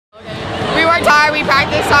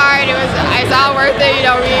hard. It's all worth it. You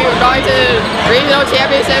know, we're going to regional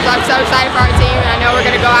championships. I'm so excited for our team, and I know we're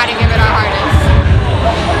going to go out and give it our hardest.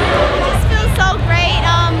 It just feels so great.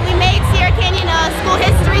 We made Sierra Canyon school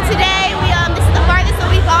history today. This is the farthest that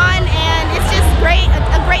we've gone, and it's just great,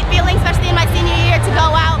 a great feeling, especially in my senior year, to go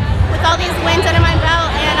out with all these wins under my belt,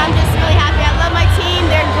 and I'm just really happy. I love my team.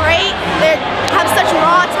 They're great. They have such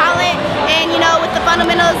raw talent, and you know, with the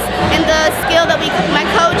fundamentals and the skill that my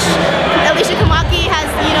coach, Alicia Kamaki, has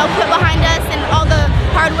put behind us, and all the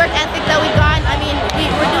hard work ethic